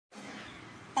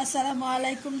আসসালামু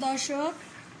আলাইকুম দর্শক,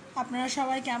 আপনারা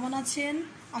সবাই কেমন আছেন?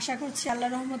 আশা করছি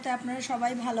আল্লাহর রহমতে আপনারা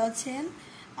সবাই ভালো আছেন।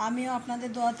 আমিও আপনাদের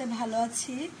দোয়াতে ভালো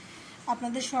আছি।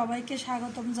 আপনাদের সবাইকে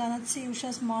স্বাগতম জানাচ্ছি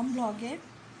উষাস মম ব্লগে।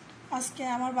 আজকে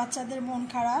আমার বাচ্চাদের মন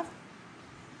খারাপ,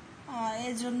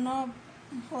 এর জন্য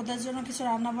ওদের জন্য কিছু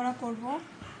রান্নাবাড়া করব,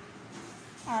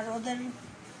 আর ওদের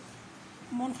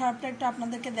মন খারাপটা একটু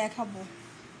আপনাদেরকে দেখাবো।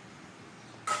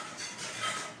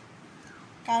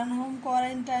 কারণ হোম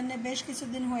কোয়ারেন্টাইনে বেশ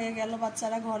কিছুদিন হয়ে গেল,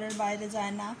 বাচ্চারা ঘরের বাইরে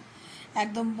যায় না,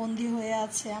 একদম বন্দি হয়ে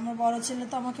আছে। আমার বড় ছেলে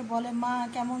তো আমাকে বলে, মা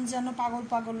কেমন যেন পাগল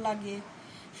পাগল লাগে,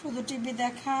 শুধু টিভি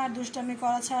দেখা আর দুষ্টামি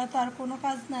করা ছাড়া তো আর কোনো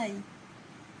কাজ নাই,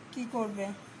 কি করবে?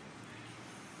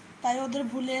 তাই ওদের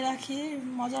ভুলিয়ে রাখি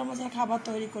মজার মজার খাবার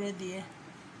তৈরি করে দিয়ে।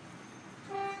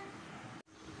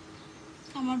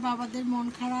 আমার বাবাদের মন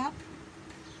খারাপ,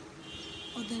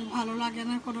 ওদের ভালো লাগে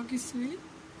না কোনো কিছুই,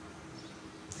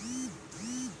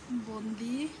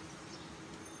 বন্দি।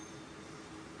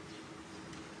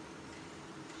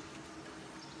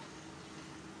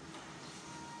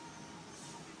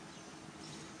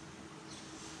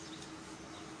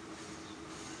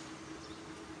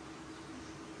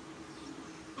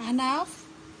 আহনাফ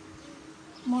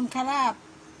মন খারাপ,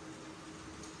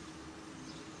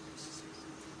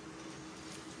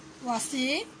 ওয়াসি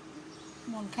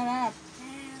মন খারাপ।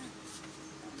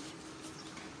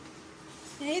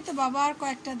 এই তো বাবা, আর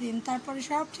কয়েকটা দিন, তারপরে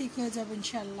সব ঠিক হয়ে যাবে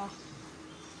ইনশাল্লাহ।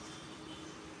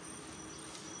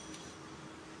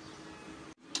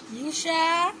 ইউষা,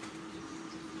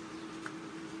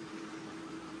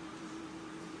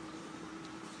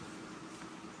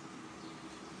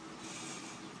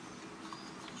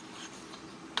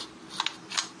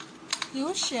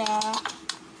 ইউষা,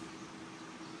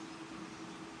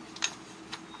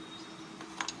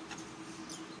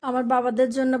 আমার বাবাদের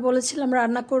জন্য বলেছিলাম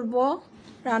রান্না করব,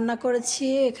 রান্না করেছি।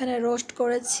 এখানে রোস্ট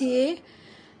করেছি,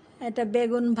 এটা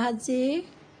বেগুন ভাজি,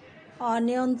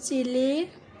 অনিয়ন চিলি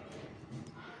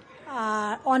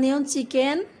আর অনিয়ন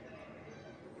চিকেন,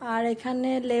 আর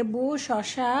এখানে লেবু,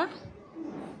 শসা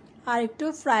আর একটু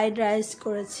ফ্রাইড রাইস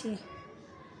করেছি।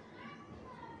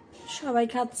 সবাই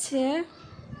খাচ্ছে।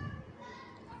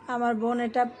 আমার বোন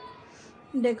এটা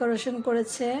ডেকোরেশন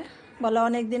করেছে, বলে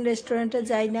অনেক দিন রেস্টুরেন্টে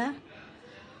যাই না,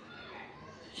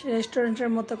 সে রেস্টুরেন্টের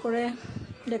মতো করে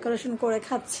ডেকোরেশন করে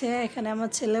খাচ্ছে। এখানে আমার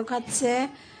ছেলেও খাচ্ছে।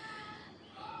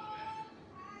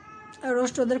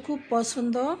 রোস্ট ওদের খুব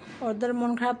পছন্দ, ওদের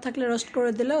মন খারাপ থাকলে রোস্ট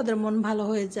করে দিলে ওদের মন ভালো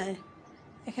হয়ে যায়।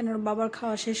 এখানে ওর বাবার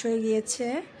খাওয়া শেষ হয়ে গিয়েছে।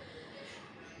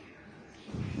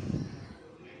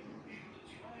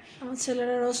 আমার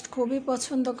ছেলেরা রোস্ট খুবই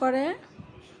পছন্দ করে।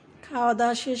 খাওয়া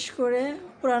দাওয়া শেষ করে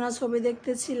পুরানো ছবি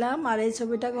দেখতেছিলাম, আর এই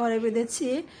ছবিটা ঘরে বেঁধেছি,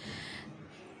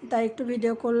 তাই একটু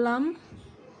ভিডিও করলাম।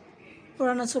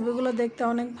 পুরানো ছবিগুলো দেখতে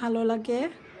অনেক ভালো লাগে,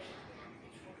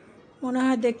 মনে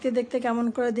হয় দেখতে দেখতে কেমন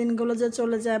করে দিনগুলো যে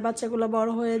চলে যায়, বাচ্চাগুলো বড়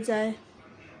হয়ে যায়।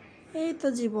 এই তো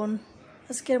জীবন।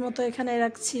 আজকের মতো এখানে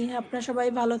রাখছি, আপনারা সবাই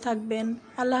ভালো থাকবেন।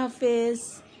 আল্লাহ হাফেজ।